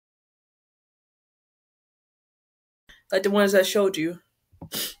like the ones I showed you.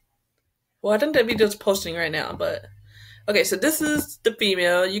 Well, I think that video's posting right now, but okay. So this is the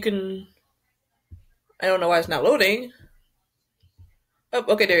female. You can. I don't know why it's not loading. Oh,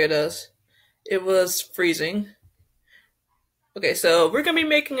 okay, there it is. It was freezing. Okay, so we're gonna be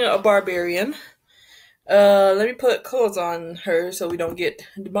making a barbarian. Let me put clothes on her so we don't get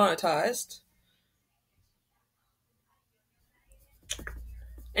demonetized.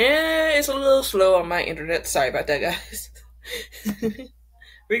 And it's a little slow on my internet. Sorry about that, guys.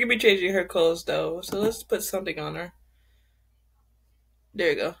 We're gonna be changing her clothes though, so let's put something on her. There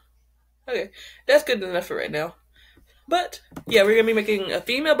you go. Okay, that's good enough for right now. But yeah, we're gonna be making a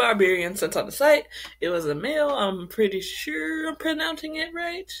female barbarian since on the site it was a male. I'm pretty sure I'm pronouncing it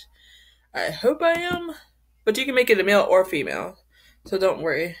right. I hope I am. But you can make it a male or female, so don't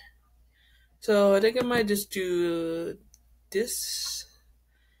worry. So I think I might just do this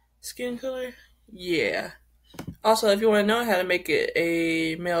skin color. Yeah. Also, if you want to know how to make it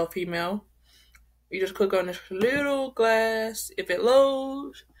a male female, you just click on this little glass if it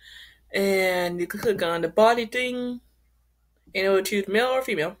loads, and you can click on the body thing, and it will choose male or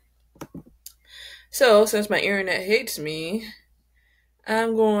female. So, since my internet hates me,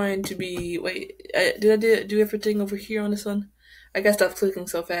 I'm going to be. Wait, did I do everything over here on this one? I gotta stop clicking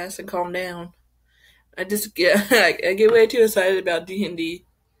so fast and calm down. I just get I get way too excited about D&D.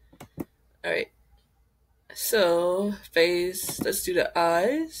 All right, so face. Let's do the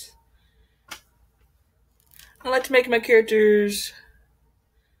eyes. I like to make my characters.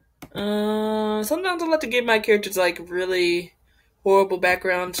 Sometimes I like to give my characters like really horrible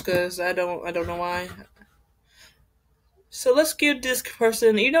backgrounds because I don't know why. So let's give this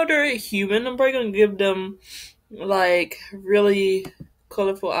person, even though they're a human, I'm probably gonna give them like really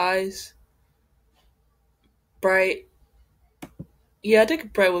colorful eyes, bright. Yeah, I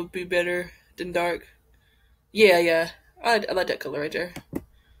think bright would be better than dark. Yeah, I like that color right there.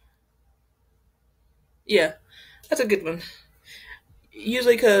 Yeah, that's a good one.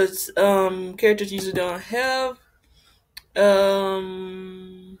 Usually, because characters usually don't have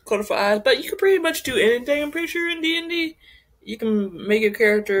colorful eyes, but you can pretty much do anything. I'm pretty sure in D&D, you can make your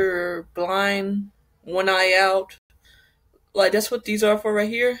character blind, one eye out. Like that's what these are for right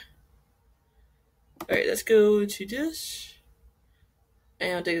here. All right, let's go to this.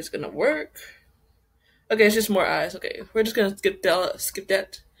 And I think it's gonna work. Okay, it's just more eyes. Okay, we're just gonna skip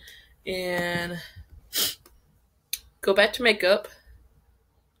that, and go back to makeup.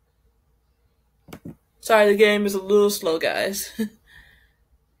 Sorry, the game is a little slow, guys.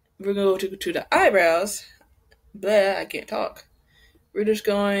 We're gonna go to the eyebrows. Blah, I can't talk. We're just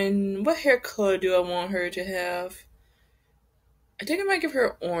going. What hair color do I want her to have? I think I might give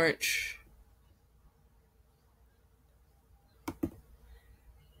her orange.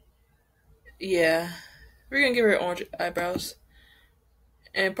 Yeah, we're gonna give her orange eyebrows,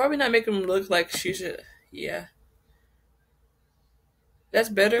 and probably not make them look like she should. Yeah, that's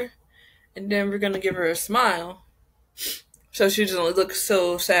better. And then we're gonna give her a smile, so she doesn't look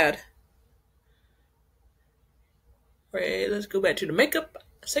so sad. Right, let's go back to the makeup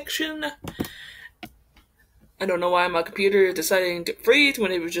section. I don't know why my computer is deciding to freeze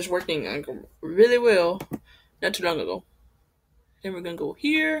when it was just working really well not too long ago. Then we're gonna go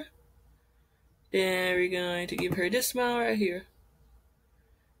here. Then we're going to give her this smile right here.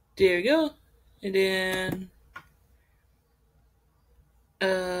 There we go. And then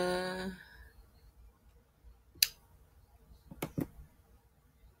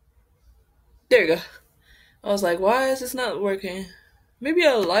there we go. I was like, why is this not working? Maybe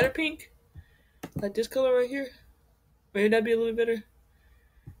a lighter pink? Like this color right here? Maybe that'd be a little better.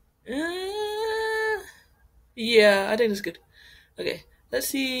 Yeah, I think that's good. Okay, let's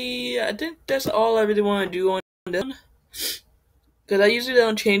see. I think that's all I really want to do on this one. Because I usually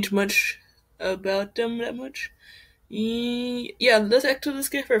don't change much about them that much. Yeah, let's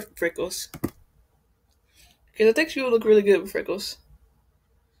get her freckles. Because I think she will look really good with freckles.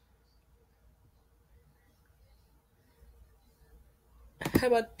 How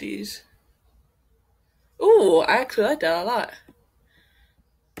about these? Ooh, I actually like that a lot.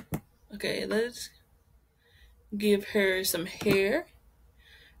 Okay, let's give her some hair.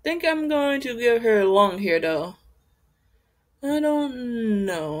 Think I'm going to give her long hair though. I don't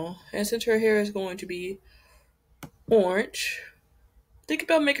know. And since her hair is going to be orange, think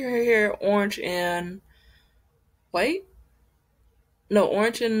about making her hair orange and white. No,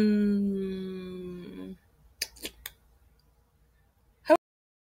 orange and how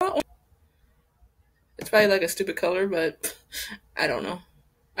about orange? It's probably like a stupid color, but I don't know.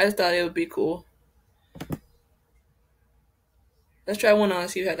 I just thought it would be cool. Let's try one on and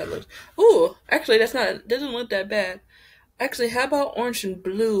see how that looks. Ooh, actually, that doesn't look that bad. Actually, how about orange and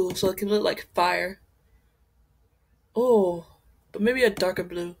blue so it can look like fire? Oh, but maybe a darker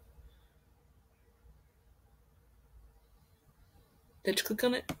blue. Did you click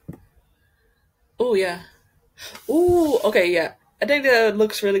on it? Oh, yeah. Ooh, okay, yeah. I think that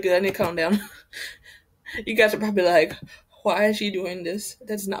looks really good. I need to calm down. You guys are probably like, why is she doing this? That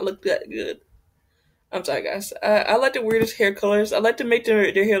does not look that good. I'm sorry, guys. I like the weirdest hair colors. I like to make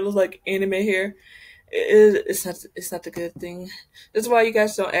their hair look like anime hair. It's not the good thing. That's why you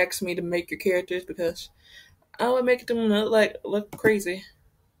guys don't ask me to make your characters because I would make them look crazy.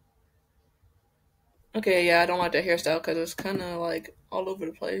 Okay, yeah, I don't like that hairstyle because it's kind of like all over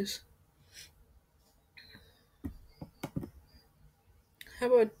the place.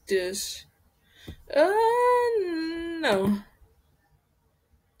 How about this? No.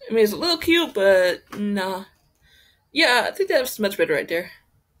 I mean, it's a little cute, but nah. Yeah, I think that's much better right there.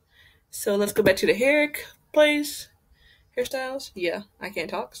 So let's go back to the hair place. Hairstyles. Yeah, I can't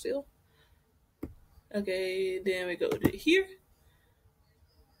talk still. Okay, then we go to here.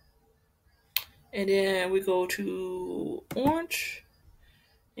 And then we go to orange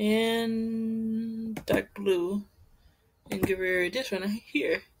and dark blue. And give her this one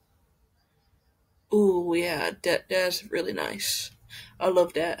here. Ooh, yeah, that's really nice. I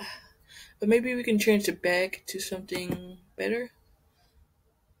love that. But maybe we can change the back to something better.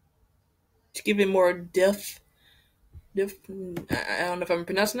 To give it more depth. I don't know if I'm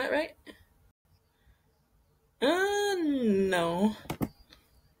pronouncing that right. No.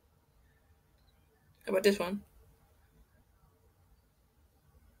 How about this one?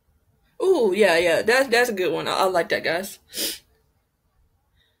 Ooh, yeah. That's a good one. I like that, guys.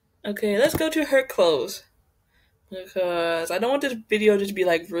 Okay, let's go to her clothes because I don't want this video just to be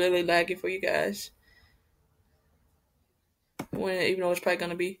like really laggy for you guys. When even though it's probably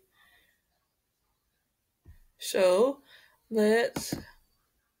gonna be. So let's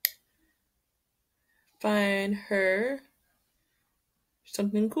find her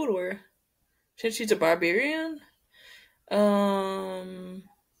something cool to wear. Since she's a barbarian, I'm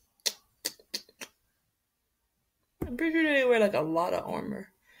pretty sure they wear like a lot of armor.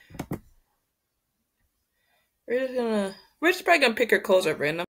 We're just probably gonna pick her clothes up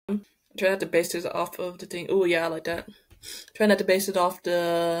random. Try not to base this off of the thing. Oh yeah, I like that. Try not to base it off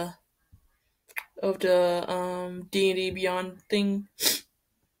the D&D Beyond thing.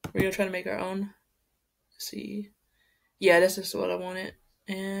 We're gonna try to make our own. Let's see. Yeah, that's just what I wanted.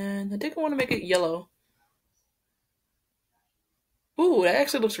 And I think I want to make it yellow. Ooh, that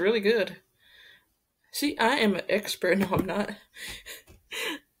actually looks really good. See, I am an expert. No, I'm not.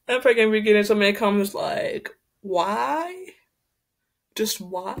 I'm probably gonna be getting so many comments like, why? Just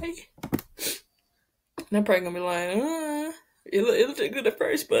why? And I'm probably gonna be like, it looked good at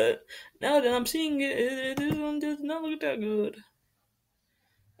first, but now that I'm seeing it does not look that good.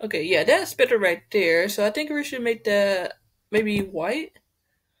 Okay, yeah, that's better right there. So I think we should make that maybe white.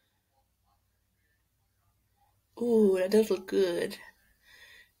 Ooh, that does look good.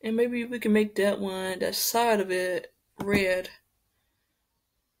 And maybe we can make that side of it, red.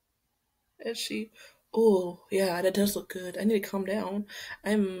 Let's see. Oh, yeah, that does look good. I need to calm down.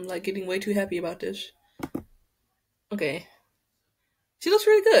 I'm like getting way too happy about this. Okay. She looks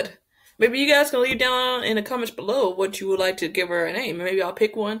really good. Maybe you guys can leave down in the comments below what you would like to give her a name. Maybe I'll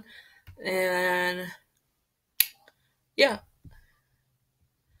pick one. And yeah,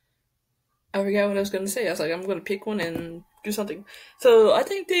 I forgot what I was gonna say. I was like, I'm gonna pick one and do something. So I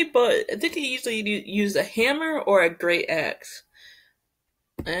think they usually use a hammer or a great axe.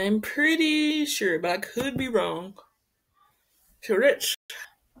 I'm pretty sure, but I could be wrong. So rich.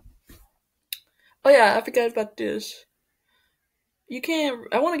 Oh yeah, I forgot about this. You can't.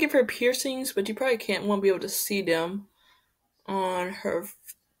 I want to give her piercings, but you probably won't be able to see them on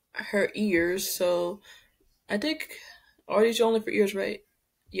her ears. So I think are these only for ears, right?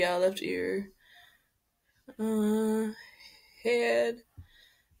 Yeah, left ear. Uh, head.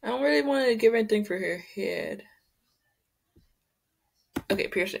 I don't really want to give anything for her head. Okay,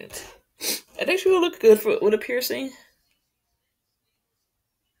 piercings. I think she will look good with a piercing.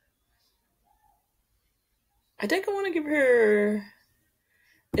 I think I want to give her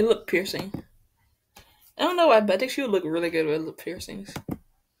a lip piercing. I don't know why, but I think she would look really good with lip piercings.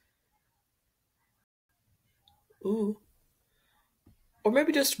 Ooh. Or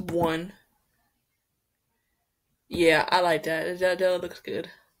maybe just one. Yeah, I like that. That looks good.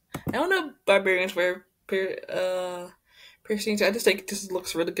 I don't know if barbarians wear piercings. I just think this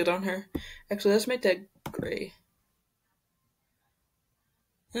looks really good on her. Actually, let's make that gray.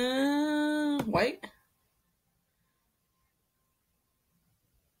 White?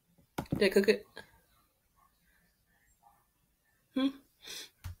 Did I cook it?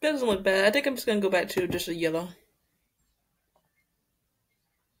 That doesn't look bad. I think I'm just gonna go back to just a yellow.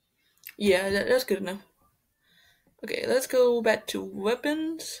 Yeah, that's good enough. Okay, let's go back to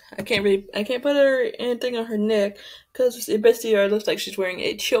weapons. I can't put her anything on her neck because it basically looks like she's wearing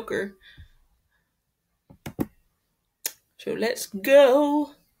a choker. So let's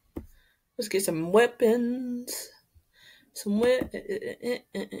go. Let's get some weapons. Some weapons.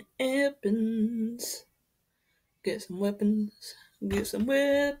 Get some weapons. Get some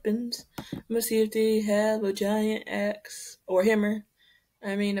weapons. I'm gonna see if they have a giant axe or hammer.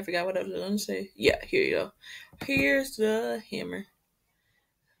 I forgot what I was gonna say. Yeah, here you go. Here's the hammer.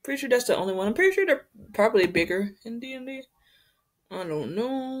 Pretty sure that's the only one. I'm pretty sure they're probably bigger in D&D. I don't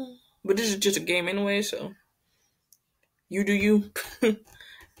know. But this is just a game anyway, so you do you.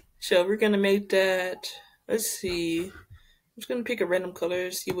 So we're gonna make that. Let's see. I'm just gonna pick a random color,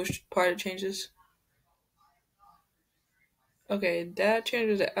 see which part it changes. Okay, that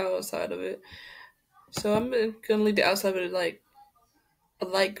changes the outside of it. So I'm gonna leave the outside of it like a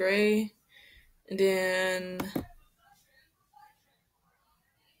light gray. And then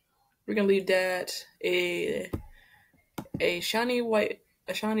we're gonna leave that a shiny white,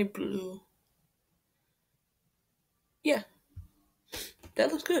 a shiny blue. Yeah,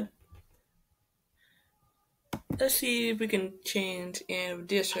 that looks good. Let's see if we can change and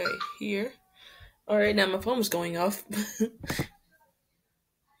this right here. Alright, now my phone was going off.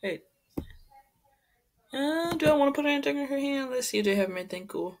 Hey. Do I want to put anything in her hand? Let's see if they have anything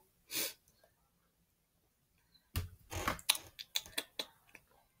cool.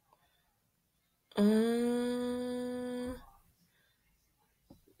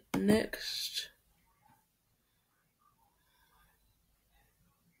 Next.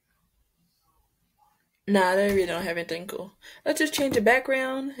 Nah, they really don't have anything cool. Let's just change the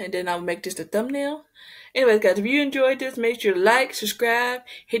background and then I'll make this the thumbnail. Anyways, guys, if you enjoyed this, make sure to like, subscribe,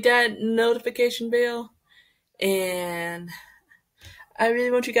 hit that notification bell, and I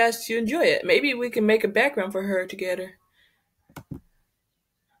really want you guys to enjoy it. Maybe we can make a background for her together.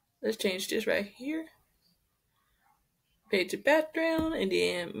 Let's change this right here. Page the background, and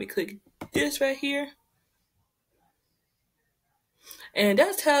then we click this right here. And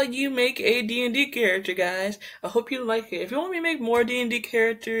that's how you make a D&D character, guys. I hope you like it. If you want me to make more D&D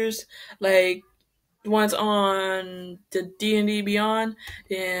characters, like the ones on the D&D Beyond,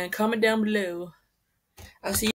 then comment down below. I'll see you.